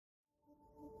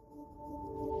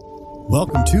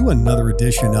Welcome to another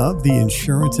edition of the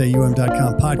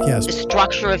InsuranceAUM.com podcast. The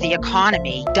structure of the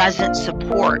economy doesn't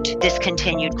support this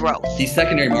continued growth. These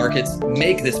secondary markets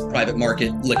make this private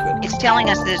market liquid. It's telling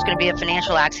us that there's going to be a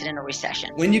financial accident or recession.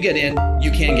 When you get in,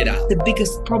 you can get out. The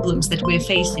biggest problems that we're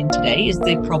facing today is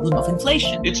the problem of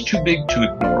inflation. It's too big to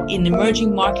ignore. In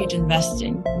emerging market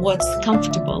investing, what's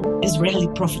comfortable is rarely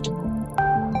profitable.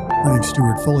 My name's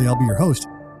Stuart Foley. I'll be your host.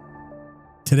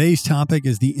 Today's topic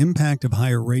is the impact of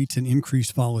higher rates and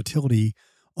increased volatility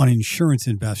on insurance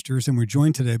investors. And we're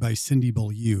joined today by Cindy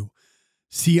Beaulieu,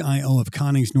 CIO of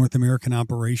Conning's North American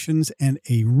Operations and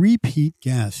a repeat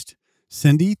guest.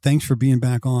 Cindy, thanks for being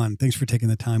back on. Thanks for taking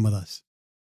the time with us.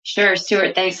 Sure,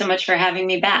 Stuart. Thanks so much for having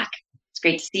me back. It's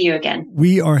great to see you again.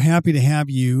 We are happy to have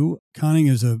you. Conning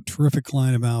is a terrific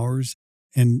client of ours,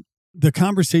 and the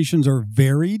conversations are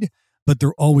varied, but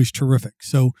they're always terrific.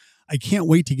 So I can't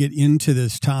wait to get into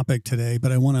this topic today,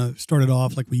 but I want to start it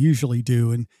off like we usually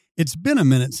do. And it's been a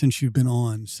minute since you've been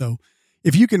on. So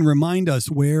if you can remind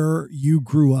us where you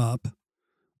grew up,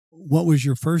 what was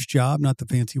your first job, not the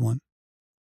fancy one,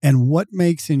 and what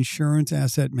makes insurance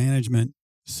asset management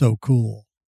so cool?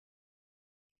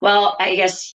 Well, I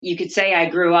guess you could say I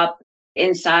grew up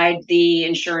inside the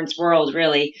insurance world,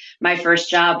 really. My first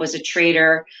job was a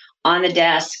trader on the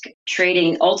desk,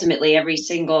 trading ultimately every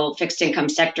single fixed income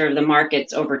sector of the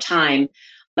markets over time.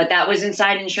 But that was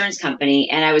inside an insurance company.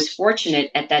 And I was fortunate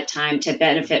at that time to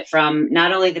benefit from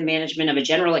not only the management of a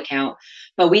general account,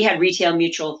 but we had retail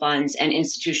mutual funds and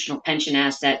institutional pension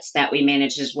assets that we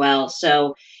managed as well.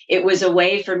 So it was a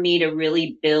way for me to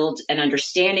really build an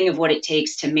understanding of what it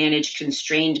takes to manage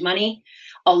constrained money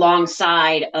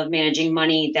alongside of managing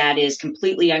money that is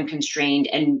completely unconstrained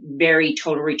and very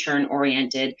total return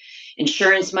oriented.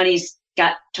 Insurance money's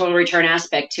got total return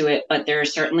aspect to it, but there are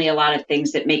certainly a lot of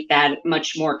things that make that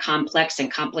much more complex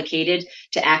and complicated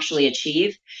to actually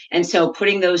achieve. And so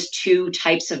putting those two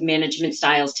types of management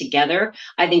styles together,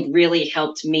 I think really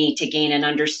helped me to gain an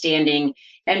understanding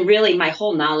and really my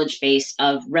whole knowledge base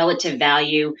of relative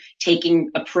value,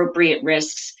 taking appropriate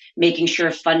risks, making sure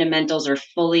fundamentals are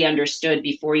fully understood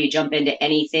before you jump into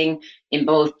anything in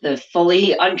both the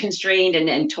fully unconstrained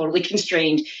and totally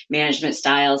constrained management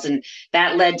styles. And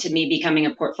that led to me becoming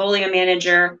a portfolio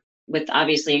manager with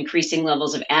obviously increasing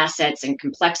levels of assets and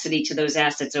complexity to those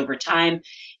assets over time.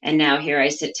 And now here I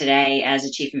sit today as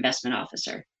a chief investment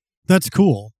officer. That's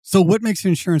cool. So what makes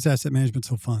insurance asset management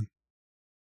so fun?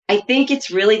 I think it's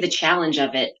really the challenge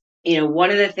of it. You know, one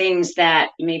of the things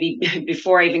that maybe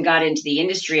before I even got into the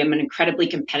industry, I'm an incredibly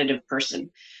competitive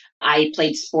person. I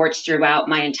played sports throughout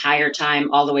my entire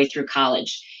time, all the way through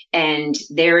college. And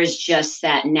there is just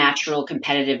that natural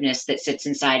competitiveness that sits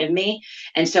inside of me.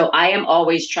 And so I am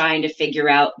always trying to figure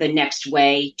out the next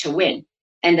way to win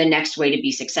and the next way to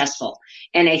be successful.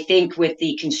 And I think with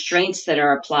the constraints that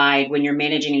are applied when you're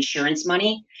managing insurance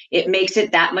money, it makes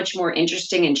it that much more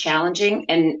interesting and challenging.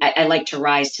 And I like to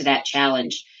rise to that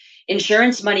challenge.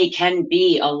 Insurance money can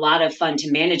be a lot of fun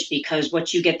to manage because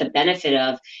what you get the benefit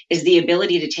of is the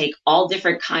ability to take all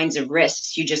different kinds of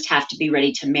risks. You just have to be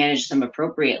ready to manage them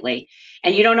appropriately.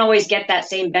 And you don't always get that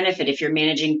same benefit if you're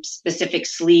managing specific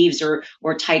sleeves or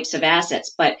types of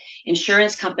assets. But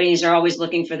insurance companies are always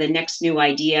looking for the next new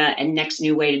idea and next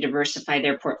new way to diversify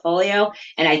their portfolio.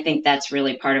 And I think that's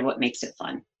really part of what makes it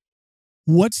fun.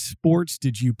 What sports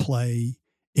did you play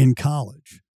in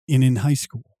college and in high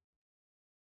school?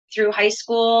 Through high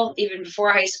school, even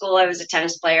before high school, I was a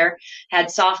tennis player, had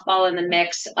softball in the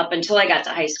mix up until I got to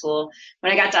high school.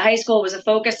 When I got to high school, it was a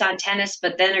focus on tennis,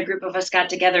 but then a group of us got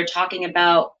together talking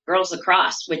about girls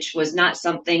lacrosse, which was not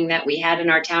something that we had in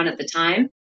our town at the time,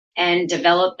 and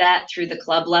developed that through the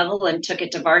club level and took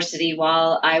it to varsity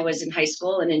while I was in high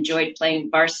school and enjoyed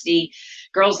playing varsity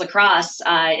girls lacrosse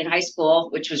in high school,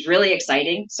 which was really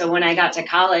exciting. So when I got to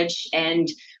college and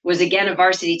was again a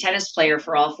varsity tennis player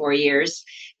for all 4 years,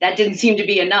 that didn't seem to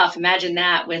be enough. Imagine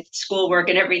that with schoolwork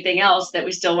and everything else that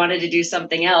we still wanted to do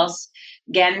something else.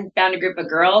 Again, found a group of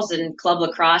girls and club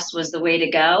lacrosse was the way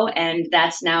to go. And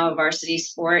that's now a varsity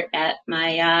sport at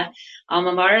my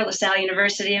alma mater, LaSalle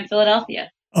University in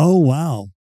Philadelphia. Oh, wow.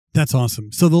 That's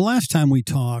awesome. So the last time we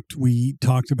talked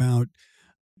about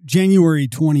January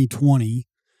 2020.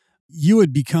 You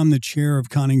had become the chair of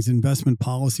Conning's Investment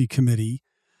Policy Committee.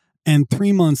 And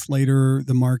 3 months later,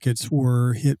 the markets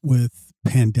were hit with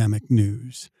pandemic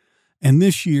news. And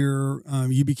this year,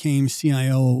 you became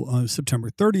CIO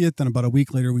September 30th. And about a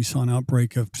week later, we saw an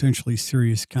outbreak of potentially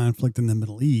serious conflict in the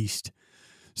Middle East.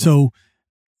 So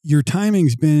your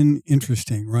timing's been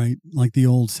interesting, right? Like the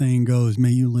old saying goes, may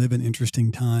you live in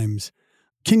interesting times.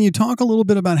 Can you talk a little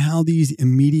bit about how these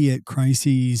immediate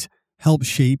crises help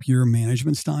shape your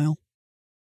management style?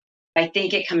 I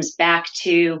think it comes back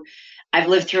to I've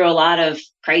lived through a lot of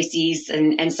crises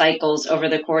and cycles over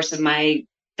the course of my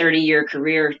 30-year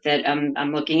career that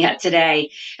I'm looking at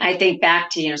today. I think back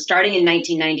to, starting in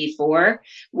 1994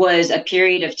 was a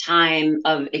period of time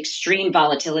of extreme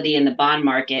volatility in the bond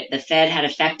market. The Fed had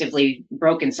effectively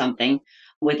broken something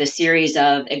with a series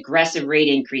of aggressive rate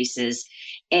increases.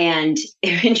 And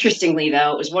interestingly,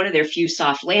 though, it was one of their few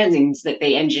soft landings that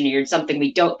they engineered, something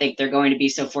we don't think they're going to be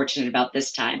so fortunate about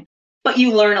this time. But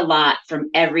you learn a lot from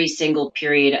every single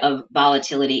period of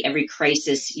volatility, every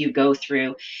crisis you go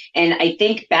through. And I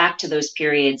think back to those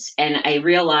periods and I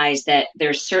realize that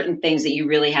there's certain things that you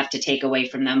really have to take away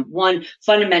from them. One,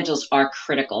 fundamentals are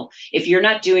critical. If you're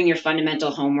not doing your fundamental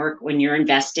homework when you're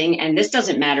investing, and this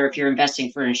doesn't matter if you're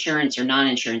investing for insurance or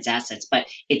non-insurance assets, but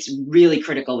it's really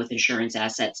critical with insurance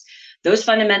assets. Those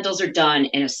fundamentals are done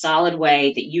in a solid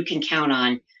way that you can count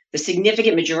on. The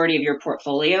significant majority of your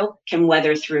portfolio can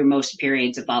weather through most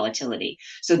periods of volatility.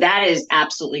 So that is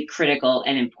absolutely critical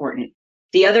and important.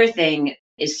 The other thing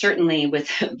is certainly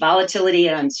with volatility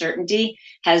and uncertainty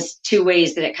has two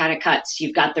ways that it kind of cuts.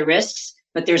 You've got the risks,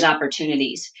 but there's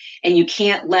opportunities. And you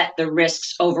can't let the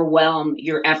risks overwhelm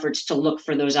your efforts to look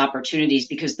for those opportunities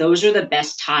because those are the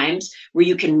best times where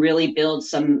you can really build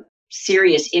some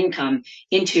serious income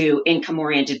into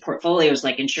income-oriented portfolios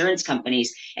like insurance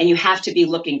companies. And you have to be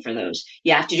looking for those.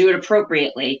 You have to do it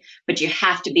appropriately, but you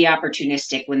have to be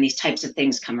opportunistic when these types of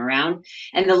things come around.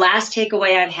 And the last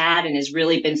takeaway I've had, and has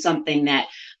really been something that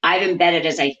I've embedded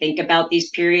as I think about these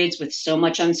periods with so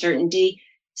much uncertainty,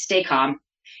 stay calm.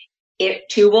 It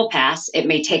too will pass. It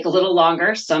may take a little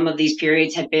longer. Some of these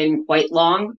periods have been quite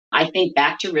long. I think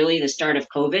back to really the start of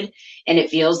COVID, and it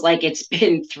feels like it's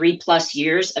been 3+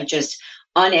 years of just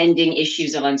unending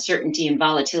issues of uncertainty and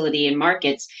volatility in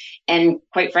markets. And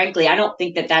quite frankly, I don't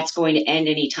think that that's going to end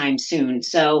anytime soon.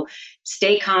 So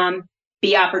stay calm,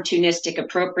 be opportunistic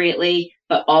appropriately,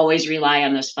 but always rely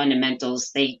on those fundamentals.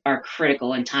 They are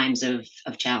critical in times of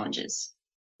challenges.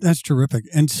 That's terrific.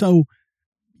 And so,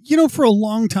 for a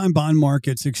long time, bond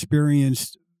markets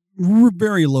experienced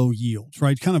very low yields,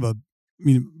 right?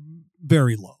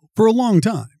 Very low for a long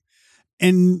time.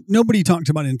 And nobody talked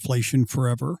about inflation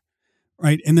forever,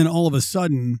 right? And then all of a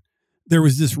sudden, there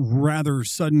was this rather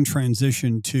sudden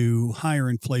transition to higher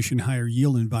inflation, higher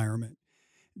yield environment.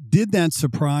 Did that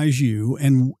surprise you?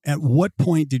 And at what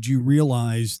point did you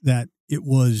realize that it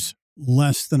was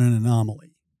less than an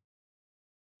anomaly?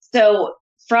 So,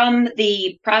 from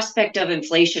the prospect of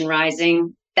inflation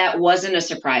rising, that wasn't a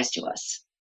surprise to us.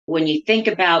 When you think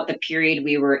about the period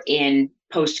we were in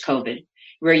post-COVID,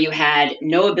 where you had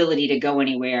no ability to go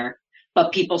anywhere,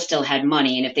 but people still had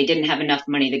money. And if they didn't have enough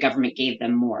money, the government gave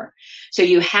them more. So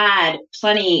you had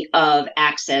plenty of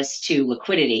access to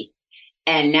liquidity.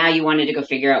 And now you wanted to go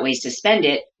figure out ways to spend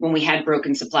it when we had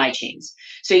broken supply chains.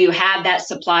 So you have that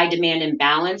supply demand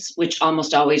imbalance, which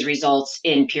almost always results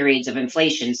in periods of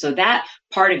inflation. So that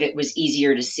part of it was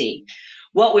easier to see.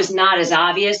 What was not as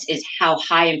obvious is how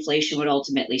high inflation would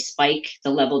ultimately spike, the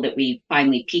level that we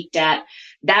finally peaked at.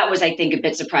 That was, I think, a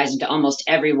bit surprising to almost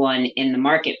everyone in the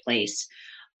marketplace.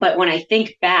 But when I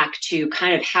think back to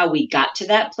kind of how we got to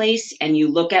that place and you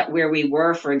look at where we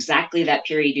were for exactly that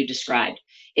period you described,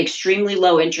 extremely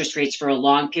low interest rates for a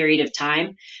long period of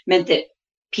time meant that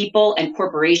people and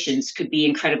corporations could be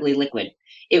incredibly liquid.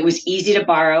 It was easy to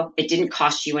borrow. It didn't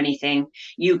cost you anything.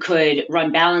 You could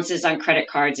run balances on credit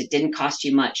cards. It didn't cost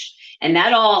you much. And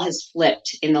that all has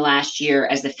flipped in the last year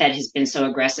as the Fed has been so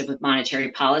aggressive with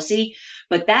monetary policy.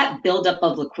 But that buildup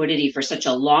of liquidity for such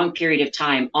a long period of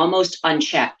time, almost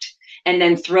unchecked, and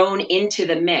then thrown into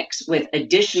the mix with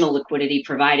additional liquidity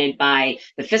provided by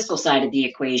the fiscal side of the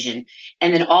equation,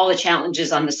 and then all the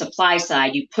challenges on the supply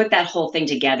side, you put that whole thing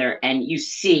together and you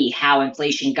see how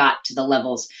inflation got to the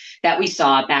levels that we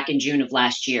saw back in June of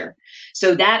last year.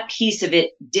 So that piece of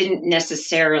it didn't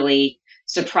necessarily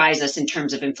surprise us in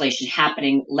terms of inflation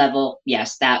happening level.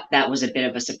 Yes, that was a bit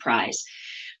of a surprise.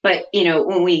 But,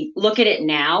 when we look at it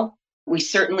now, we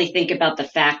certainly think about the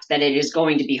fact that it is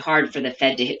going to be hard for the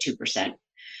Fed to hit 2%.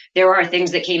 There are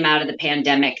things that came out of the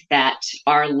pandemic that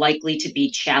are likely to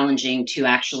be challenging to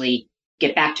actually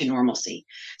get back to normalcy.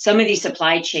 Some of these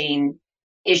supply chain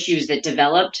issues that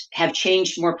developed have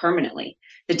changed more permanently.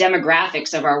 The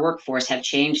demographics of our workforce have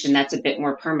changed, and that's a bit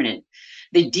more permanent.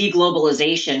 The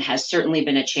deglobalization has certainly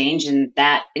been a change, and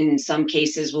that in some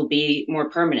cases will be more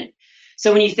permanent.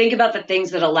 So when you think about the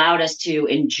things that allowed us to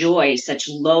enjoy such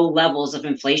low levels of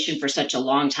inflation for such a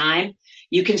long time,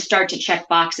 you can start to check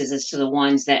boxes as to the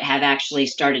ones that have actually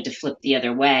started to flip the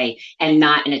other way and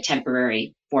not in a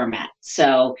temporary format.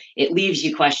 So it leaves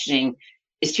you questioning,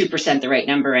 is 2% the right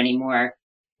number anymore?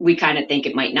 We kind of think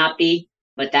it might not be,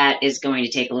 but that is going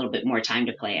to take a little bit more time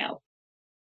to play out.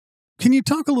 Can you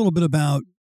talk a little bit about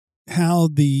how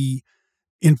the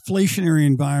inflationary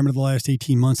environment of the last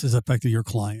 18 months has affected your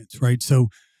clients, right? So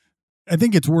I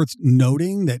think it's worth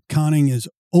noting that Conning is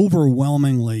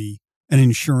overwhelmingly an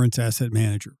insurance asset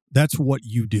manager. That's what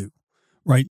you do,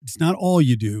 right? It's not all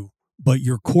you do, but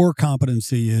your core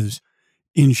competency is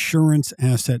insurance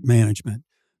asset management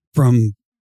from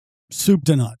soup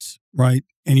to nuts, right?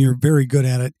 And you're very good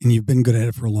at it, and you've been good at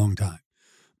it for a long time.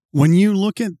 When you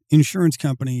look at insurance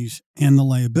companies and the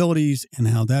liabilities and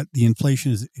how that the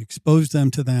inflation has exposed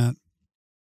them to that,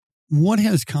 what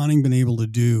has Conning been able to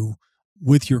do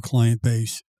with your client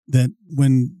base that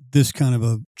when this kind of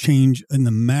a change in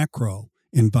the macro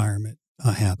environment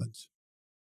happens?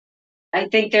 I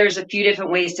think there's a few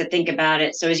different ways to think about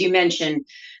it. So as you mentioned,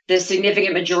 the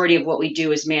significant majority of what we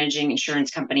do is managing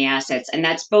insurance company assets, and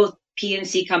that's both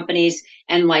P&C companies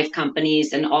and life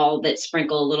companies and all that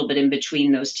sprinkle a little bit in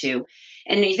between those two.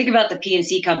 And when you think about the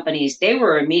P&C companies, they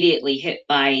were immediately hit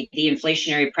by the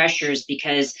inflationary pressures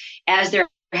because as they're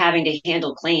having to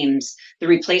handle claims, the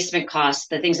replacement costs,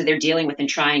 the things that they're dealing with and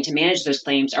trying to manage those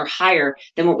claims are higher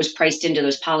than what was priced into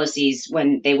those policies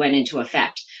when they went into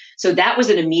effect. So that was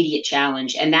an immediate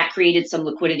challenge, and that created some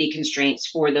liquidity constraints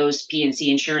for those P&C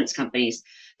insurance companies.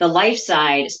 The life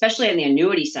side, especially on the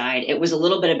annuity side, it was a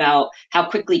little bit about how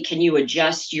quickly can you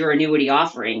adjust your annuity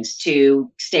offerings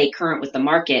to stay current with the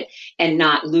market and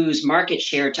not lose market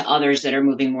share to others that are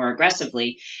moving more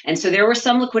aggressively. And so there were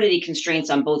some liquidity constraints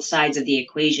on both sides of the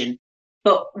equation.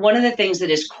 But one of the things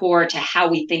that is core to how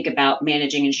we think about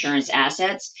managing insurance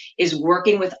assets is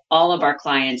working with all of our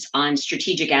clients on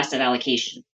strategic asset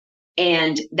allocation.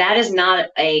 And that is not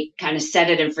a kind of set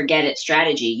it and forget it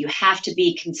strategy. You have to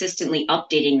be consistently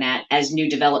updating that as new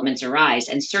developments arise.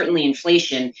 And certainly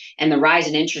inflation and the rise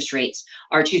in interest rates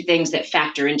are two things that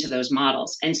factor into those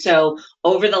models. And so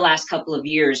over the last couple of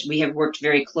years, we have worked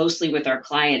very closely with our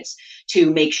clients to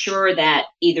make sure that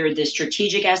either the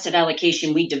strategic asset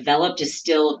allocation we developed is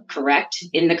still correct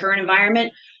in the current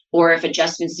environment, or if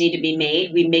adjustments need to be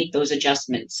made, we make those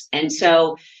adjustments. And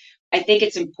so I think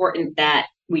it's important that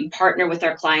we partner with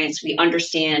our clients, we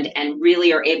understand and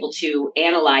really are able to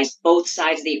analyze both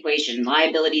sides of the equation,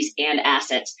 liabilities and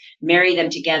assets, marry them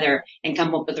together and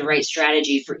come up with the right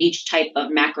strategy for each type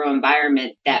of macro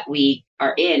environment that we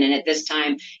are in. And at this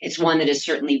time, it's one that is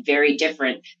certainly very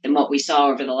different than what we saw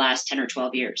over the last 10 or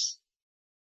 12 years.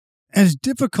 As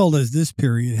difficult as this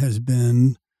period has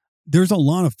been, there's a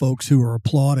lot of folks who are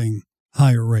applauding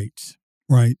higher rates,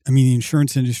 right? I mean, the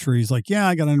insurance industry is like, yeah,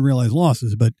 I got unrealized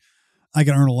losses, but I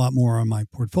can earn a lot more on my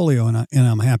portfolio, and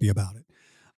I'm happy about it.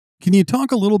 Can you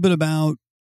talk a little bit about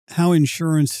how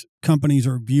insurance companies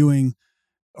are viewing?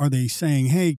 Are they saying,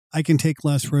 hey, I can take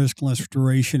less risk, less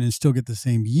duration, and still get the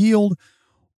same yield?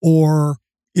 Or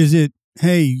is it,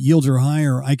 hey, yields are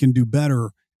higher, I can do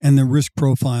better, and the risk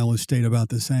profile has stayed about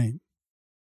the same?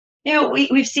 You know,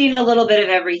 we've seen a little bit of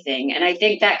everything. And I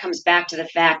think that comes back to the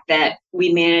fact that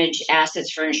we manage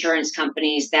assets for insurance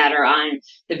companies that are on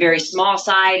the very small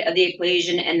side of the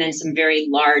equation and then some very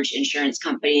large insurance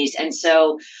companies. And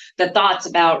so the thoughts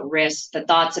about risk, the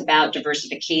thoughts about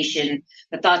diversification,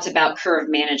 the thoughts about curve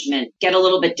management get a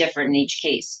little bit different in each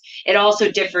case. It also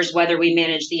differs whether we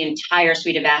manage the entire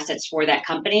suite of assets for that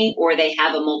company or they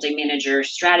have a multi-manager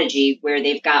strategy where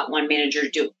they've got one manager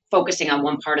focusing on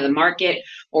one part of the market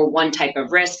or one type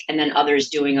of risk and then others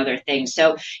doing other things.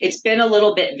 So it's been a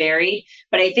little bit varied,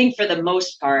 but I think for the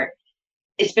most part,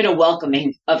 it's been a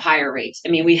welcoming of higher rates. I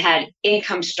mean, we've had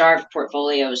income starved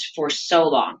portfolios for so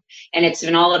long, and it's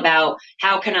been all about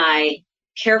how can I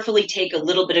carefully take a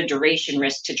little bit of duration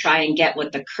risk to try and get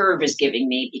what the curve is giving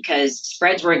me, because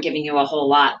spreads weren't giving you a whole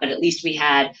lot, but at least we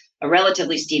had a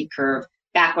relatively steep curve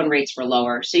back when rates were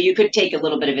lower. So you could take a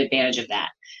little bit of advantage of that.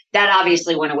 That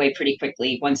obviously went away pretty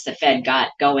quickly once the Fed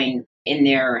got going in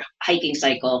their hiking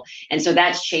cycle. And so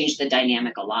that's changed the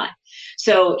dynamic a lot.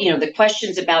 So, the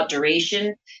questions about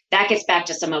duration, that gets back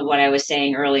to some of what I was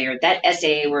saying earlier. That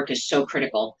SAA work is so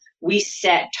critical. We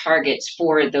set targets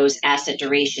for those asset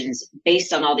durations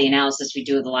based on all the analysis we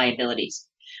do of the liabilities.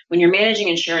 When you're managing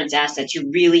insurance assets,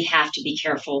 you really have to be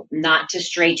careful not to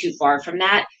stray too far from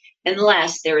that,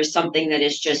 unless there is something that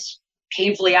is just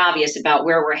painfully obvious about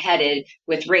where we're headed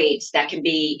with rates that can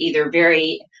be either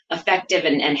very effective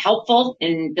and helpful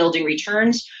in building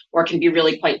returns, or can be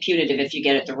really quite punitive if you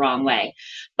get it the wrong way.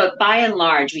 But by and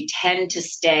large, we tend to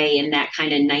stay in that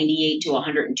kind of 98 to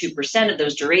 102% of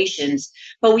those durations,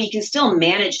 but we can still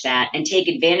manage that and take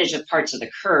advantage of parts of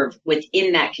the curve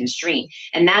within that constraint.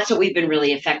 And that's what we've been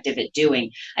really effective at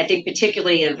doing. I think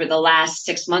particularly over the last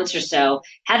 6 months or so,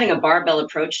 having a barbell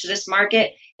approach to this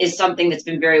market is something that's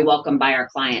been very welcomed by our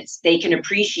clients. They can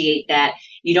appreciate that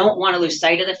you don't want to lose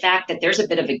sight of the fact that there's a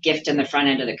bit of a gift in the front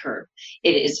end of the curve.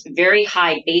 It is very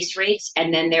high base rates,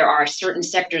 and then there are certain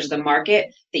sectors of the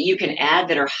market that you can add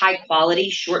that are high quality,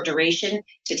 short duration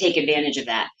to take advantage of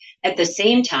that. At the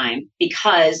same time,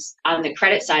 because on the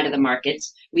credit side of the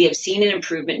markets, we have seen an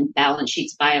improvement in balance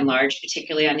sheets by and large,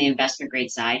 particularly on the investment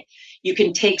grade side. You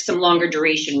can take some longer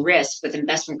duration risk with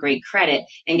investment grade credit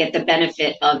and get the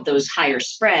benefit of those higher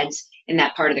spreads in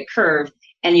that part of the curve.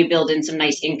 And you build in some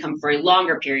nice income for a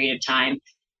longer period of time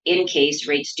in case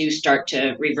rates do start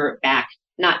to revert back,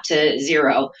 not to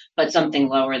zero, but something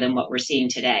lower than what we're seeing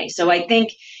today. So I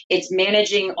think it's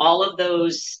managing all of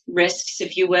those risks,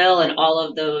 if you will, and all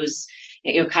of those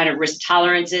kind of risk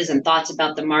tolerances and thoughts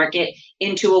about the market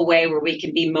into a way where we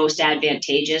can be most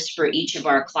advantageous for each of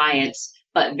our clients,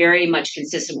 but very much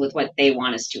consistent with what they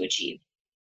want us to achieve.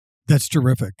 That's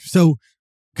terrific. So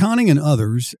Conning and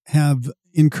others have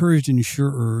encouraged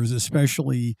insurers,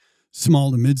 especially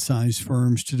small to mid-sized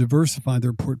firms, to diversify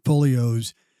their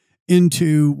portfolios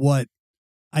into what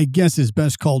I guess is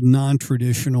best called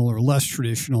non-traditional or less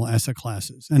traditional asset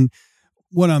classes. And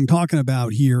what I'm talking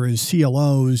about here is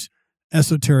CLOs,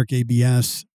 esoteric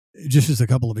ABS, just as a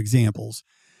couple of examples.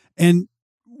 And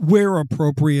where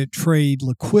appropriate, trade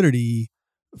liquidity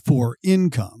for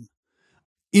income.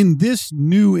 In this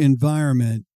new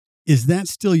environment, is that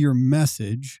still your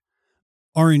message?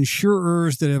 Are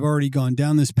insurers that have already gone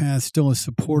down this path still as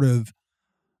supportive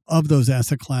of those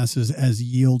asset classes as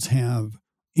yields have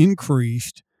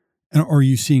increased? And are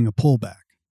you seeing a pullback?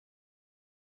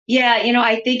 Yeah,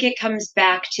 I think it comes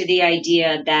back to the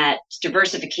idea that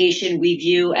diversification we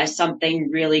view as something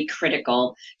really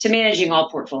critical to managing all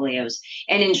portfolios.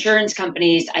 And insurance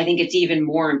companies, I think it's even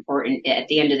more important at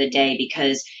the end of the day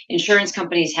because insurance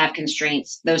companies have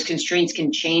constraints. Those constraints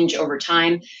can change over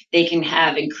time. They can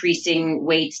have increasing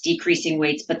weights, decreasing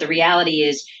weights, but the reality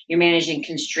is you're managing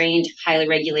constrained, highly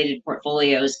regulated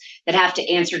portfolios that have to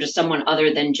answer to someone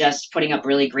other than just putting up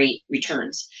really great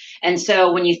returns. And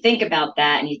so when you think about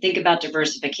that and you think about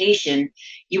diversification,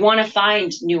 you want to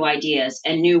find new ideas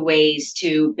and new ways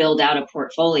to build out a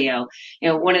portfolio.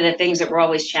 One of the things that we're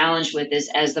always challenged with is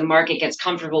as the market gets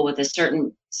comfortable with a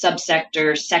certain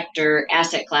subsector, sector,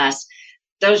 asset class,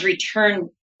 those return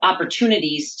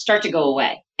opportunities start to go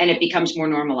away and it becomes more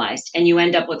normalized. And you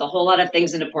end up with a whole lot of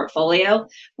things in a portfolio.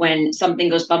 When something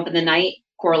goes bump in the night,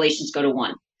 correlations go to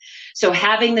one. So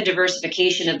having the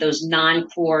diversification of those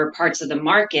non-core parts of the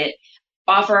market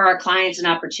offer our clients an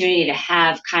opportunity to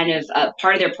have kind of a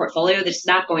part of their portfolio that's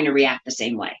not going to react the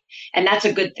same way. And that's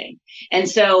a good thing. And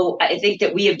so I think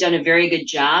that we have done a very good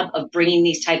job of bringing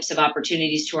these types of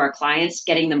opportunities to our clients,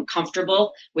 getting them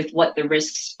comfortable with what the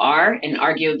risks are. And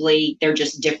arguably, they're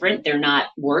just different. They're not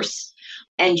worse.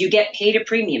 And you get paid a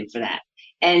premium for that.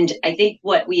 And I think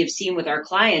what we have seen with our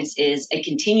clients is a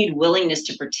continued willingness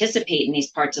to participate in these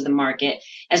parts of the market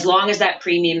as long as that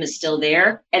premium is still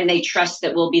there and they trust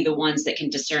that we'll be the ones that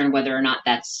can discern whether or not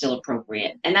that's still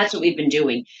appropriate. And that's what we've been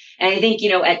doing. And I think,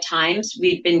 at times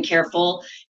we've been careful.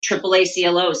 AAA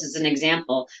CLOs is an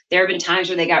example. There have been times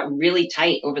where they got really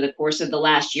tight over the course of the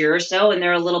last year or so, and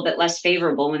they're a little bit less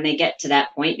favorable when they get to that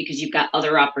point because you've got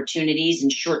other opportunities in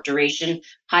short duration,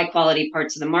 high quality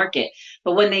parts of the market.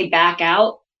 But when they back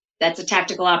out, that's a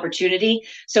tactical opportunity.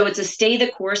 So it's a stay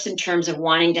the course in terms of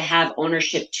wanting to have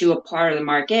ownership to a part of the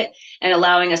market and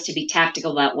allowing us to be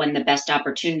tactical about when the best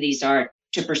opportunities are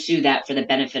to pursue that for the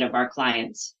benefit of our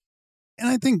clients. And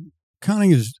I think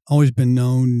Conning has always been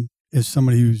known as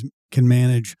somebody who can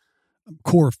manage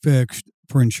core fixed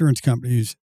for insurance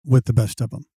companies with the best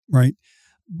of them, right?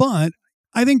 But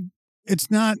I think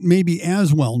it's not maybe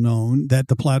as well known that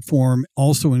the platform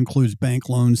also includes bank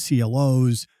loans,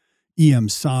 CLOs, EM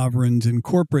sovereigns, and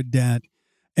corporate debt.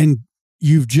 And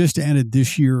you've just added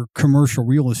this year commercial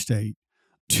real estate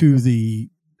to the,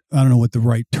 I don't know what the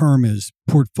right term is,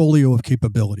 portfolio of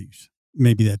capabilities.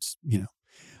 Maybe that's,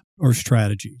 or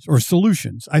strategies or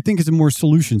solutions. I think it's more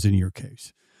solutions in your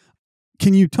case.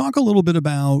 Can you talk a little bit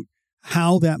about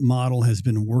how that model has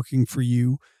been working for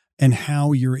you and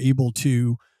how you're able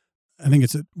to, I think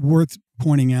it's worth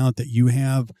pointing out that you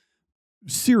have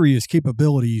serious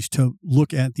capabilities to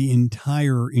look at the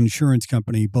entire insurance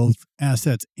company, both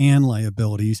assets and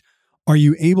liabilities. are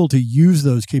you able to use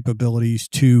those capabilities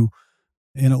to,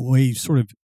 in a way, sort of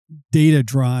data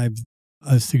drive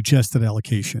a suggested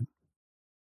allocation?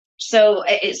 So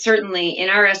it certainly in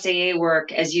our SAA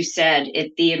work, as you said,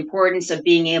 the importance of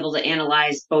being able to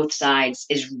analyze both sides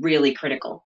is really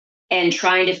critical. And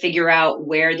trying to figure out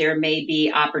where there may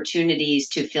be opportunities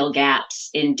to fill gaps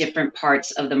in different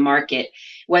parts of the market,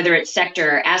 whether it's sector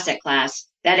or asset class,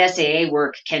 that SAA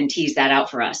work can tease that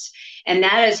out for us. And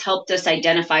that has helped us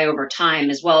identify over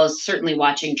time, as well as certainly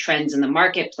watching trends in the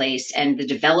marketplace and the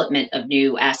development of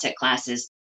new asset classes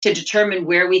to determine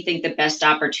where we think the best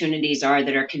opportunities are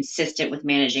that are consistent with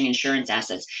managing insurance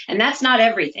assets. And that's not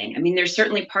everything. I mean, there's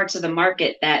certainly parts of the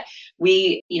market that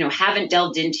we, haven't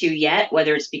delved into yet,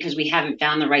 whether it's because we haven't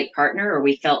found the right partner or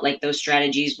we felt like those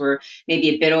strategies were maybe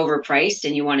a bit overpriced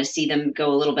and you want to see them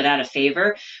go a little bit out of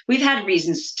favor. We've had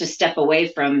reasons to step away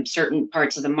from certain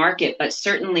parts of the market, but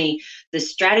certainly the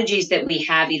strategies that we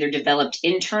have either developed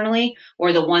internally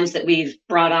or the ones that we've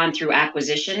brought on through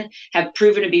acquisition have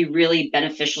proven to be really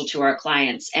beneficial to our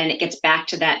clients. And it gets back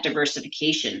to that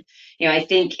diversification. I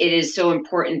think it is so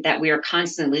important that we are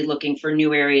constantly looking for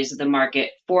new areas of the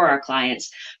market for our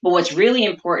clients. But what's really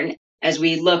important as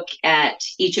we look at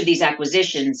each of these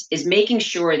acquisitions is making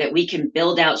sure that we can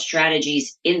build out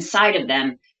strategies inside of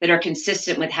them that are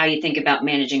consistent with how you think about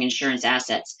managing insurance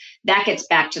assets. That gets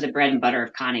back to the bread and butter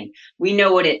of conning. We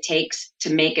know what it takes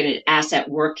to make an asset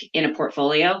work in a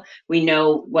portfolio. We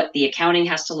know what the accounting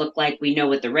has to look like. We know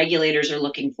what the regulators are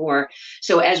looking for.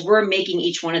 So as we're making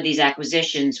each one of these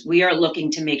acquisitions, we are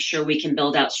looking to make sure we can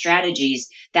build out strategies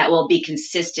that will be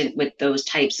consistent with those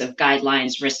types of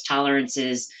guidelines, risk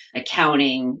tolerances,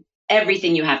 accounting,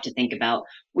 everything you have to think about.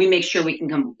 We make sure we can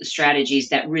come up with strategies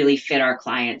that really fit our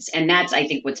clients. And that's, I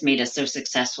think, what's made us so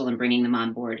successful in bringing them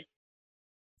on board.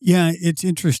 Yeah, it's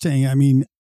interesting. I mean,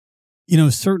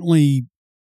 certainly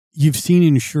you've seen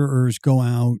insurers go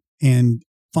out and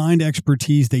find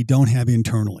expertise they don't have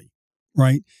internally,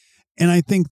 right? And I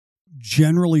think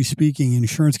generally speaking,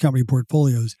 insurance company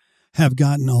portfolios have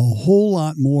gotten a whole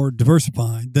lot more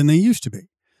diversified than they used to be.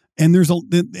 And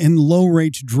and low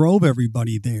rates drove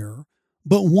everybody there.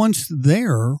 But once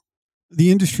there,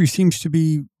 the industry seems to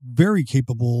be very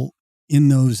capable in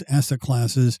those asset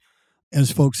classes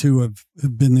as folks who have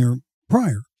been there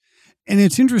prior. And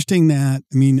it's interesting that,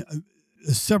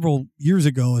 several years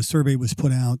ago, a survey was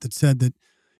put out that said that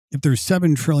if there's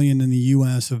 $7 trillion in the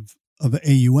U.S. of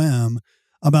AUM,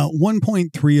 about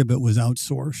 1.3 of it was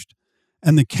outsourced.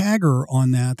 And the CAGR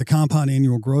on that, the compound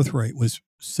annual growth rate, was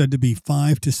said to be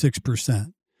 5 to 6%.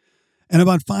 And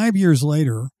about 5 years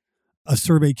later, a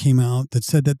survey came out that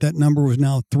said that number was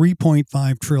now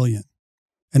 3.5 trillion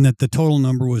and that the total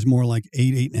number was more like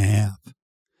 8.5.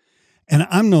 And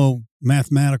I'm no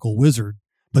mathematical wizard,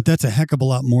 but that's a heck of a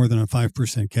lot more than a 5%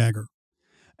 CAGR.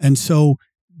 And so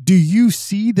do you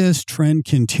see this trend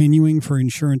continuing for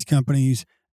insurance companies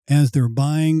as they're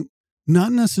buying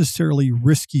not necessarily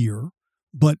riskier,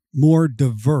 but more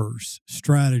diverse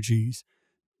strategies?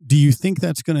 Do you think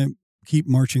that's going to keep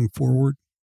marching forward?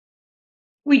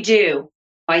 We do.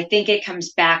 I think it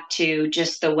comes back to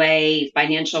just the way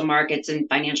financial markets and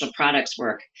financial products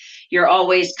work. You're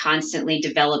always constantly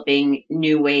developing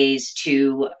new ways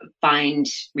to find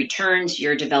returns.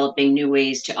 You're developing new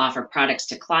ways to offer products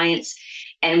to clients.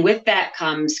 And with that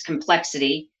comes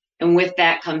complexity. And with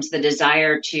that comes the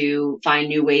desire to find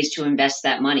new ways to invest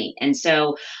that money. And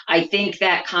so I think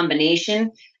that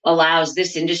combination allows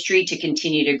this industry to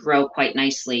continue to grow quite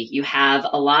nicely. You have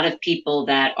a lot of people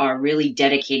that are really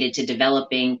dedicated to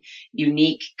developing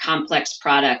unique, complex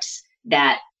products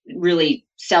that really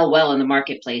sell well in the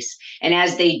marketplace. And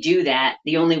as they do that,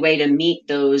 the only way to meet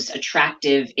those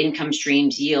attractive income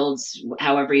streams, yields,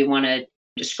 however you want to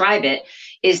describe it,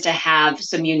 is to have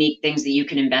some unique things that you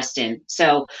can invest in.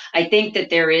 So I think that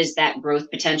there is that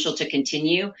growth potential to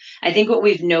continue. I think what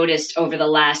we've noticed over the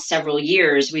last several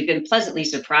years, we've been pleasantly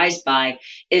surprised by,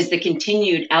 is the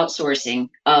continued outsourcing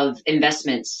of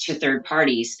investments to third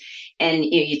parties. And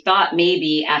you thought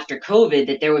maybe after COVID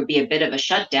that there would be a bit of a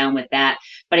shutdown with that.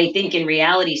 But I think in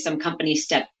reality, some companies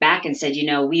stepped back and said,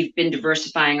 we've been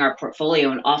diversifying our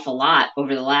portfolio an awful lot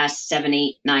over the last 7,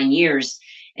 8, 9 years.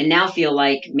 And now feel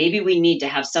like maybe we need to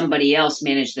have somebody else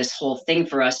manage this whole thing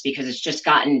for us because it's just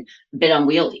gotten a bit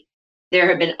unwieldy. There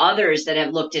have been others that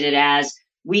have looked at it as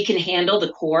we can handle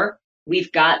the core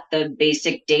we've got the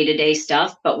basic day-to-day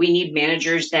stuff, but we need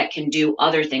managers that can do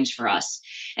other things for us.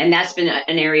 And that's been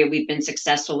an area we've been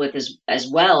successful with as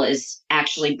well, is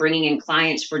actually bringing in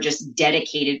clients for just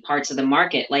dedicated parts of the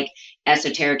market, like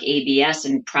esoteric ABS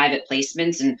and private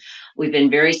placements. And we've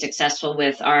been very successful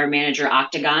with our manager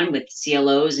Octagon with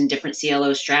CLOs and different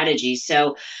CLO strategies.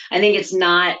 So I think it's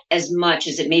not as much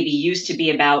as it maybe used to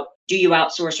be about, do you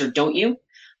outsource or don't you?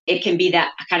 It can be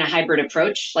that kind of hybrid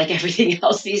approach, like everything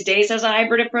else these days has a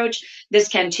hybrid approach. This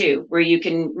can too, where you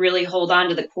can really hold on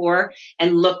to the core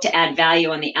and look to add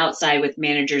value on the outside with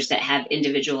managers that have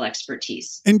individual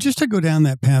expertise. And just to go down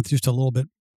that path just a little bit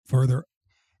further,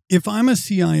 if I'm a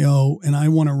CIO and I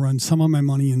want to run some of my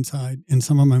money inside and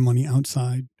some of my money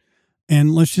outside,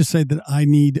 and let's just say that I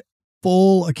need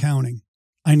full accounting,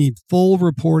 I need full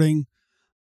reporting,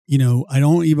 I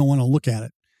don't even want to look at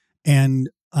it. And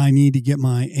I need to get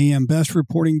my AM Best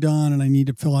reporting done, and I need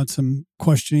to fill out some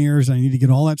questionnaires. I need to get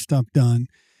all that stuff done.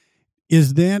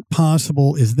 Is that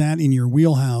possible? Is that in your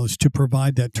wheelhouse to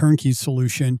provide that turnkey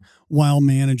solution while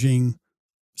managing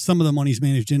some of the money's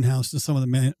managed in-house and some of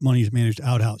the money's managed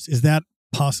out-house? Is that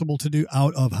possible to do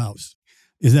out of house?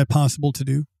 Is that possible to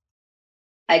do?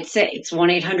 I'd say it's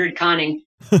 1-800-Conning.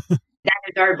 That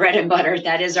is our bread and butter.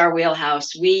 That is our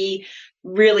wheelhouse. We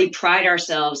really pride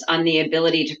ourselves on the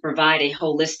ability to provide a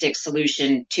holistic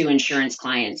solution to insurance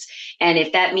clients. And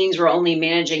if that means we're only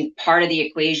managing part of the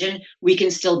equation, we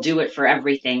can still do it for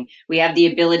everything. We have the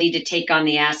ability to take on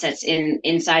the assets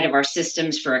inside of our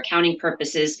systems for accounting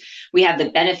purposes. We have the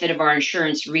benefit of our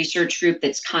insurance research group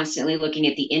that's constantly looking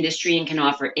at the industry and can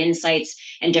offer insights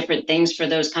and different things for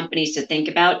those companies to think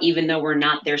about, even though we're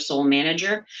not their sole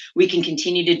manager. We can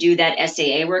continue to do that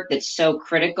SAA work that's so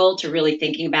critical to really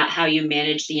thinking about how you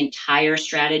manage the entire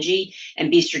strategy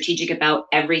and be strategic about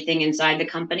everything inside the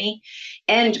company.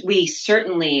 And we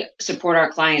certainly support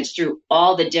our clients through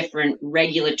all the different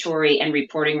regulatory and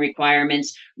reporting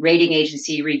requirements, rating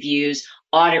agency reviews,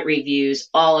 audit reviews,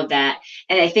 all of that.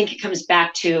 And I think it comes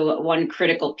back to one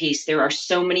critical piece. There are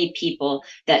so many people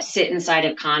that sit inside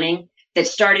of Conning that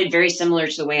started very similar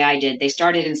to the way I did. They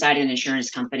started inside an insurance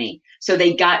company. So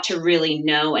they got to really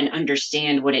know and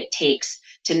understand what it takes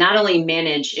to not only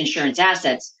manage insurance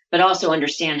assets, but also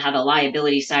understand how the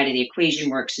liability side of the equation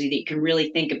works so that you can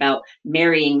really think about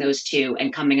marrying those two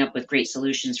and coming up with great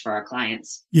solutions for our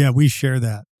clients. Yeah, we share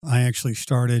that. I actually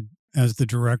started as the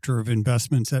director of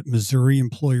investments at Missouri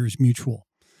Employers Mutual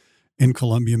in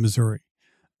Columbia, Missouri.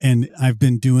 And I've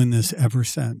been doing this ever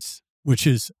since, which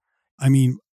is,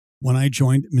 when I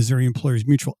joined Missouri Employers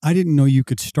Mutual, I didn't know you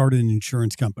could start an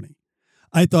insurance company.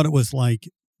 I thought it was like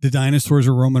the dinosaurs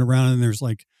are roaming around and there's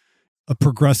like a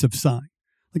progressive sign.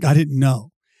 Like I didn't know.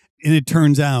 And it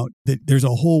turns out that there's a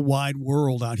whole wide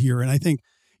world out here. And I think,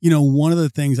 one of the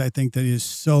things I think that is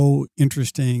so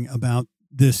interesting about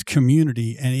this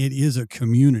community, and it is a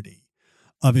community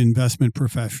of investment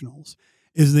professionals,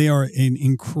 is they are an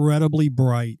incredibly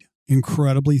bright,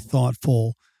 incredibly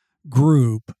thoughtful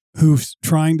group who's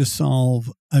trying to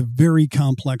solve a very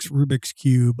complex Rubik's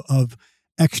Cube of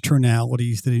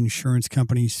externalities that insurance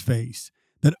companies face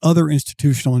that other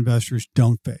institutional investors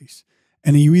don't face.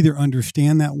 And you either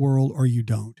understand that world or you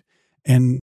don't.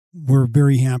 And we're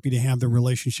very happy to have the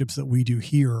relationships that we do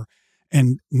here.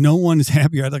 And no one's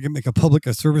happier. I'd like to make a public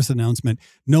service announcement.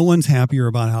 No one's happier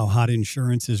about how hot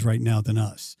insurance is right now than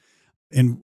us.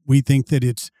 And we think that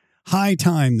it's high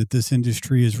time that this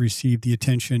industry has received the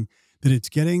attention that it's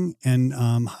getting, and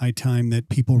high time that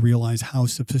people realize how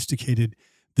sophisticated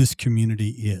this community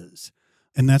is.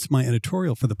 And that's my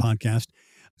editorial for the podcast.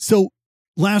 So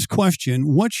last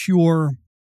question, what's your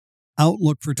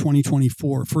outlook for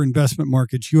 2024 for investment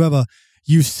markets?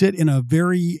 You sit in a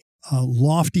very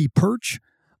lofty perch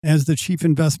as the chief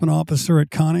investment officer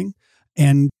at Conning.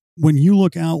 And when you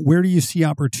look out, where do you see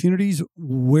opportunities?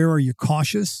 Where are you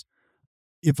cautious?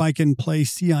 If I can play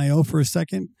CIO for a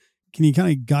second, can you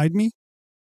kind of guide me?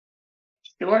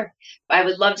 Sure. I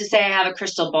would love to say I have a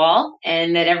crystal ball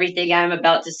and that everything I'm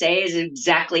about to say is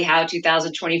exactly how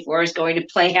 2024 is going to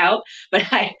play out. But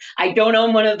I don't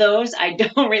own one of those. I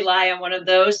don't rely on one of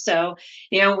those. So,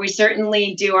 we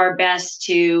certainly do our best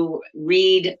to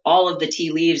read all of the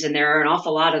tea leaves. And there are an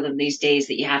awful lot of them these days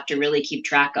that you have to really keep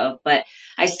track of. But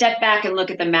I step back and look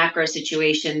at the macro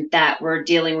situation that we're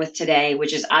dealing with today,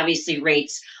 which is obviously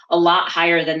rates a lot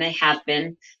higher than they have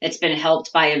been. It's been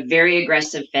helped by a very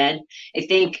aggressive Fed. I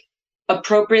think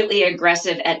appropriately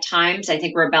aggressive at times. I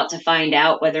think we're about to find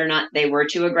out whether or not they were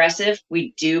too aggressive.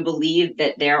 We do believe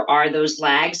that there are those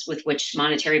lags with which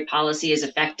monetary policy is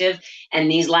effective, and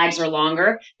these lags are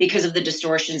longer because of the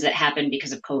distortions that happened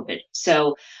because of COVID.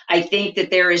 So I think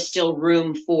that there is still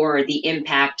room for the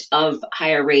impact of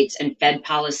higher rates and Fed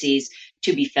policies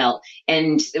to be felt.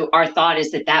 And our thought is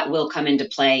that that will come into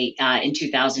play in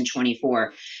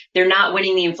 2024. They're not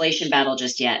winning the inflation battle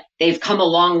just yet. They've come a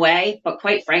long way, but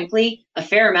quite frankly, a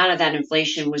fair amount of that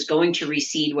inflation was going to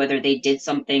recede whether they did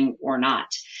something or not.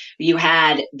 You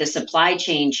had the supply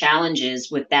chain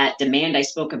challenges with that demand I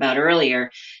spoke about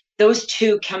earlier. Those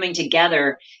two coming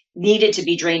together needed to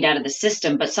be drained out of the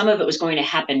system, but some of it was going to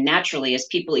happen naturally as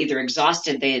people either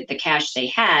exhausted the cash they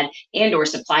had and or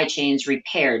supply chains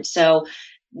repaired. So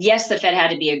yes, the Fed had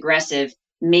to be aggressive.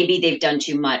 Maybe they've done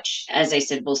too much. As I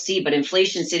said, we'll see. But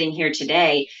inflation sitting here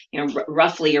today,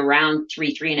 roughly around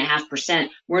 3.5%.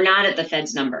 We're not at the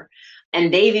Fed's number.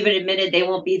 And they've even admitted they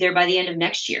won't be there by the end of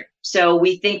next year. So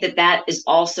we think that that is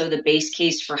also the base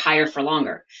case for higher for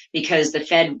longer, because the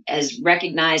Fed has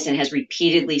recognized and has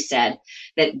repeatedly said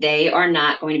that they are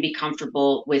not going to be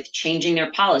comfortable with changing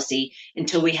their policy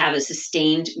until we have a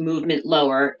sustained movement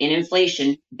lower in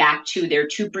inflation back to their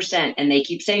 2%. And they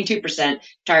keep saying 2%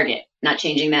 target, not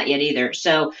changing that yet either.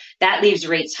 So that leaves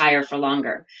rates higher for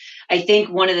longer. I think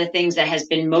one of the things that has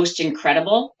been most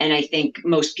incredible, and I think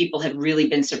most people have really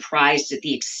been surprised at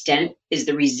the extent, is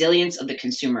the resilience of the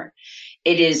consumer.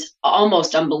 It is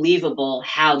almost unbelievable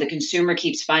how the consumer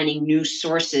keeps finding new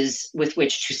sources with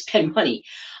which to spend money.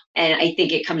 And I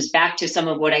think it comes back to some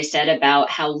of what I said about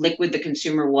how liquid the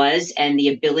consumer was and the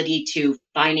ability to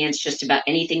finance just about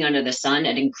anything under the sun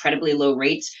at incredibly low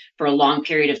rates for a long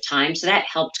period of time. So that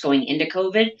helped going into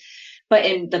COVID. But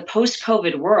in the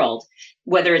post-COVID world,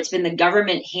 whether it's been the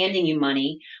government handing you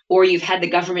money or you've had the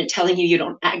government telling you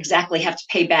don't exactly have to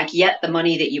pay back yet the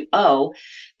money that you owe,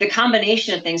 the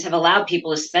combination of things have allowed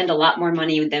people to spend a lot more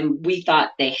money than we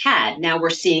thought they had. Now we're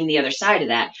seeing the other side of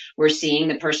that. We're seeing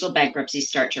the personal bankruptcies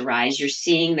start to rise. You're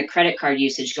seeing the credit card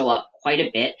usage go up quite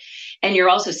a bit. And you're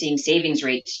also seeing savings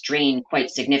rates drain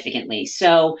quite significantly.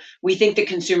 So we think the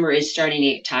consumer is starting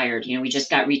to get tired. We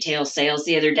just got retail sales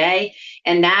the other day,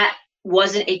 and that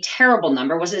wasn't a terrible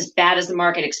number, wasn't as bad as the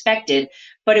market expected,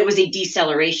 but it was a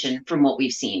deceleration from what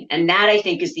we've seen. And that, I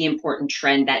think, is the important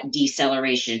trend, that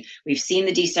deceleration. We've seen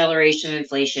the deceleration of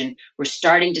inflation. We're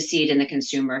starting to see it in the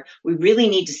consumer. We really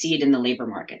need to see it in the labor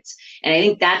markets. And I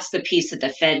think that's the piece that the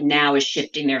Fed now is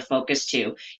shifting their focus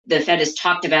to. The Fed has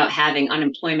talked about having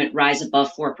unemployment rise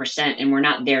above 4%, and we're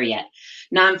not there yet.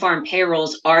 Non-farm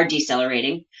payrolls are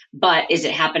decelerating, but is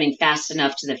it happening fast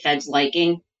enough to the Fed's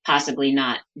liking? Possibly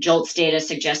not. JOLTS data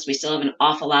suggests we still have an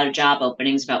awful lot of job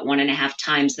openings, about 1.5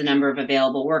 times the number of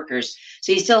available workers.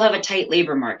 So you still have a tight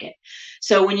labor market.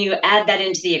 So when you add that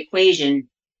into the equation,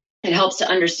 it helps to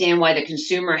understand why the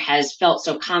consumer has felt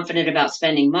so confident about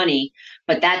spending money.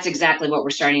 But that's exactly what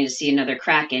we're starting to see another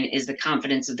crack in, is the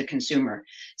confidence of the consumer.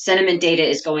 Sentiment data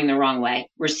is going the wrong way.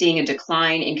 We're seeing a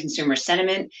decline in consumer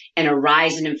sentiment and a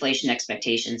rise in inflation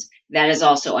expectations. That is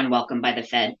also unwelcome by the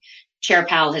Fed. Chair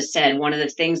Powell has said one of the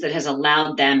things that has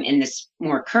allowed them in this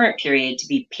more current period to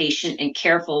be patient and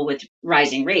careful with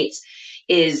rising rates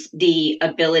is the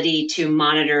ability to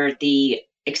monitor the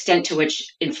extent to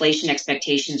which inflation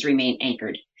expectations remain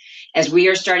anchored. As we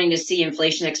are starting to see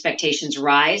inflation expectations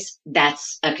rise,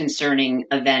 that's a concerning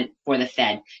event for the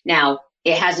Fed. Now,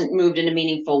 it hasn't moved in a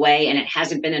meaningful way, and it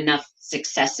hasn't been enough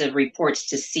successive reports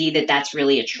to see that that's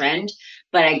really a trend.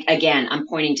 But again, I'm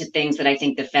pointing to things that I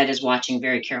think the Fed is watching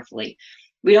very carefully.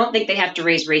 We don't think they have to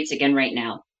raise rates again right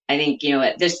now. I think,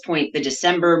 at this point, the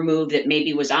December move that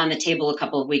maybe was on the table a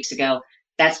couple of weeks ago,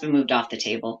 that's been moved off the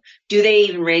table. Do they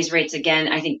even raise rates again?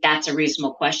 I think that's a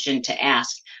reasonable question to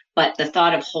ask. But the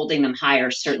thought of holding them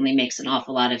higher certainly makes an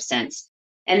awful lot of sense.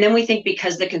 And then we think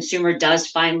because the consumer does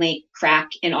finally crack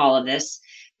in all of this,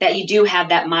 that you do have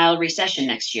that mild recession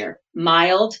next year.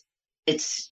 Mild,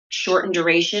 it's short in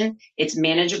duration, it's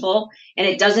manageable, and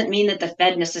it doesn't mean that the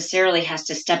Fed necessarily has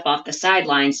to step off the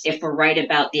sidelines if we're right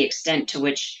about the extent to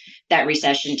which that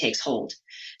recession takes hold.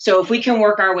 So if we can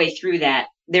work our way through that,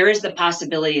 there is the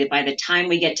possibility that by the time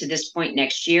we get to this point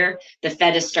next year, the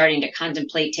Fed is starting to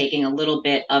contemplate taking a little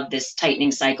bit of this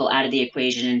tightening cycle out of the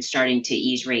equation and starting to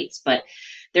ease rates. But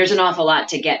there's an awful lot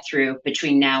to get through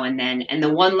between now and then. And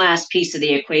the one last piece of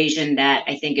the equation that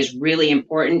I think is really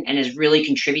important and has really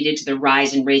contributed to the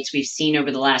rise in rates we've seen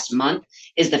over the last month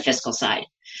is the fiscal side.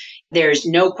 There's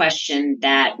no question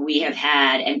that we have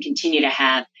had and continue to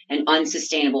have an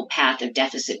unsustainable path of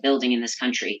deficit building in this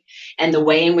country. And the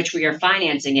way in which we are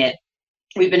financing it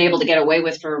we've been able to get away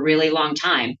with for a really long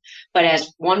time. But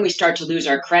as one, we start to lose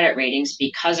our credit ratings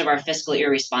because of our fiscal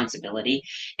irresponsibility.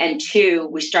 And two,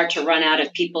 we start to run out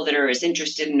of people that are as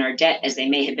interested in our debt as they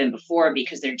may have been before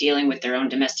because they're dealing with their own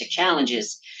domestic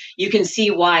challenges. You can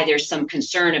see why there's some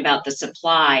concern about the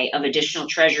supply of additional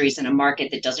treasuries in a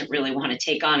market that doesn't really want to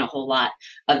take on a whole lot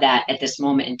of that at this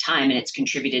moment in time. And it's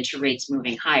contributed to rates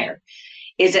moving higher.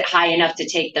 Is it high enough to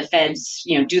take the Feds,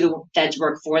 do the Fed's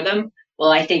work for them?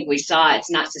 Well, I think we saw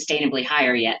it's not sustainably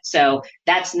higher yet. So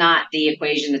that's not the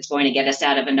equation that's going to get us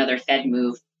out of another Fed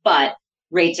move, but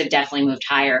rates have definitely moved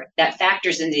higher. That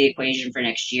factors into the equation for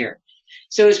next year.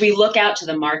 So as we look out to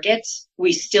the markets,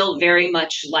 we still very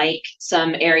much like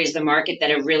some areas of the market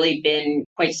that have really been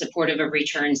quite supportive of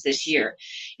returns this year.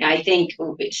 Now, I think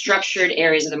structured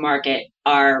areas of the market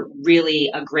are really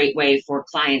a great way for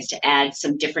clients to add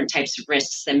some different types of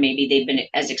risks than maybe they've been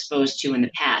as exposed to in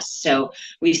the past. So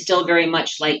we still very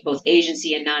much like both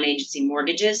agency and non-agency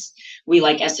mortgages. We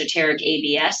like esoteric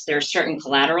ABS. There are certain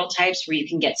collateral types where you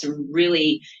can get some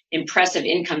really impressive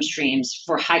income streams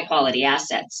for high quality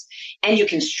assets, and you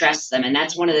can stress them. And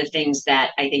that's one of the things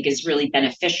that I think is really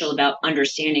beneficial about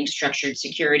understanding structured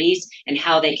securities and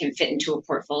how they can fit into a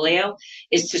portfolio,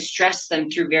 is to stress them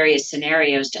through various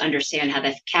scenarios to understand how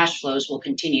the cash flows will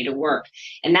continue to work.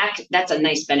 And that's a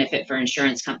nice benefit for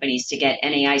insurance companies to get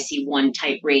NAIC 1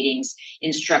 type ratings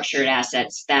in structured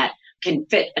assets that can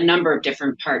fit a number of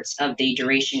different parts of the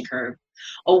duration curve.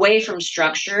 Away from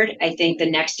structured, I think the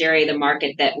next area of the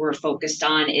market that we're focused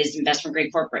on is investment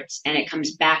grade corporates. And it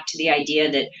comes back to the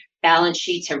idea that balance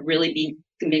sheets have really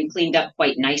been cleaned up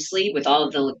quite nicely with all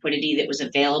of the liquidity that was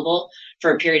available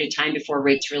for a period of time before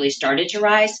rates really started to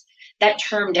rise. That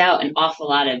termed out an awful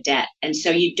lot of debt. And so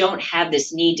you don't have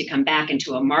this need to come back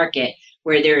into a market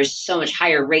where there's so much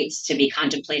higher rates to be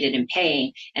contemplated and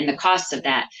paying and the costs of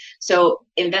that. So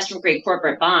investment grade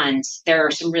corporate bonds, there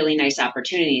are some really nice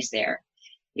opportunities there.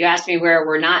 You asked me where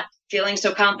we're not feeling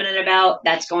so confident about,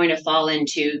 that's going to fall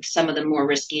into some of the more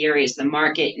risky areas of the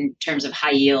market in terms of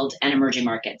high yield and emerging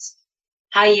markets.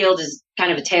 High yield is kind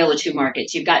of a tale of two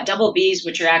markets. You've got double Bs,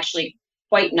 which are actually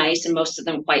quite nice and most of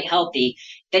them quite healthy.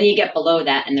 Then you get below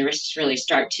that and the risks really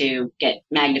start to get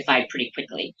magnified pretty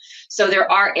quickly. So there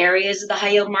are areas of the high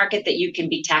yield market that you can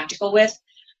be tactical with,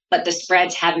 but the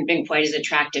spreads haven't been quite as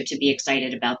attractive to be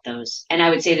excited about those. And I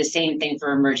would say the same thing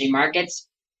for emerging markets.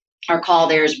 Our call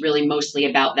there is really mostly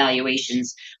about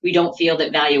valuations. We don't feel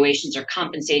that valuations are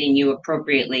compensating you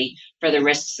appropriately for the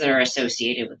risks that are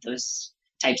associated with those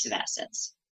types of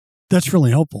assets. That's really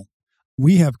helpful.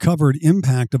 We have covered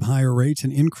impact of higher rates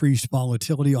and increased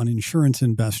volatility on insurance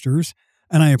investors,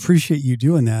 and I appreciate you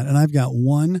doing that. And I've got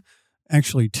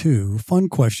actually two fun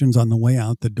questions on the way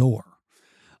out the door.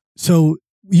 So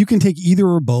you can take either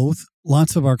or both.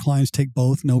 Lots of our clients take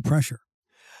both, no pressure.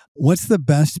 What's the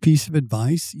best piece of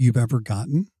advice you've ever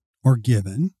gotten or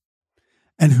given?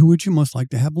 And who would you most like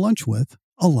to have lunch with,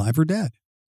 alive or dead?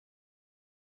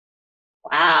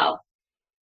 Wow.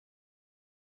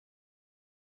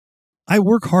 I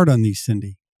work hard on these,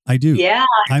 Cindy. I do. Yeah.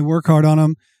 I work hard on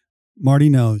them. Marty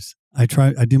knows. I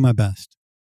do my best.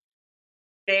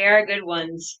 They are good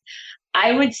ones.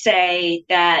 I would say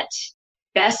that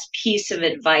best piece of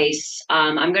advice,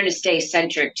 I'm going to stay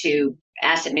centric to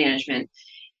asset management.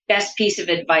 Best piece of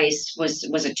advice was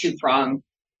a two-prong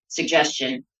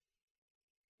suggestion.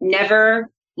 Never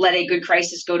let a good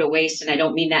crisis go to waste, and I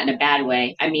don't mean that in a bad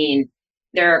way. I mean,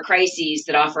 there are crises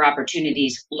that offer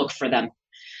opportunities, look for them.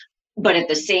 But at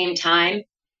the same time,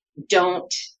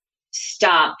 don't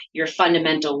stop your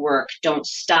fundamental work. Don't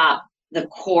stop the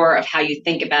core of how you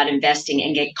think about investing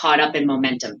and get caught up in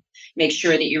momentum. Make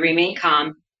sure that you remain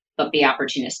calm, but be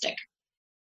opportunistic.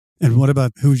 And what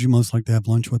about who would you most like to have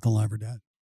lunch with, alive or dead?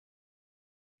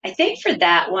 I think for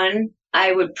that one,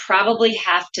 I would probably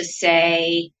have to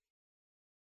say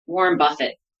Warren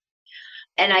Buffett.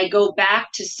 And I go back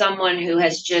to someone who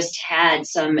has just had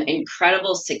some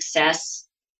incredible success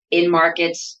in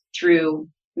markets through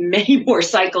many more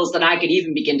cycles than I could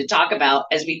even begin to talk about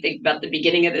as we think about the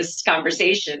beginning of this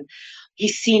conversation.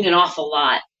 He's seen an awful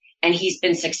lot and he's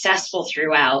been successful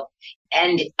throughout.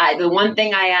 And the one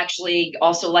thing I actually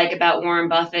also like about Warren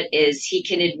Buffett is he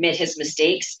can admit his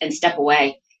mistakes and step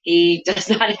away. He does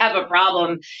not have a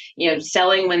problem,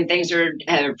 selling when things are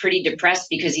pretty depressed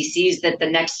because he sees that the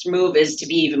next move is to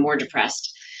be even more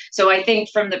depressed. So I think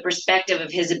from the perspective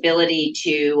of his ability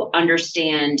to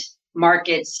understand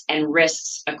markets and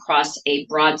risks across a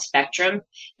broad spectrum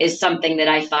is something that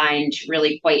I find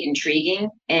really quite intriguing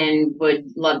and would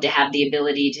love to have the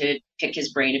ability to pick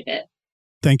his brain a bit.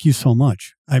 Thank you so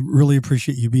much. I really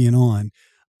appreciate you being on.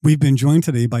 We've been joined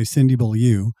today by Cindy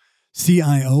Beaulieu.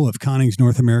 CIO of Conning's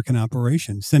North American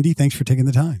operations. Cindy, thanks for taking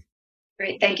the time.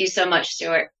 Great. Thank you so much,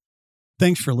 Stuart.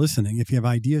 Thanks for listening. If you have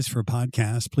ideas for a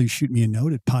podcast, please shoot me a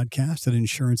note at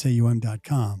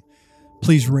podcast@insuranceaum.com.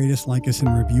 Please rate us, like us,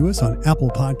 and review us on Apple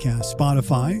Podcasts,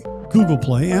 Spotify, Google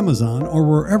Play, Amazon, or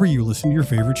wherever you listen to your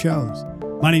favorite shows.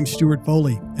 My name's Stuart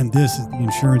Foley, and this is the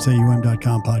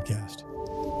InsuranceAUM.com podcast.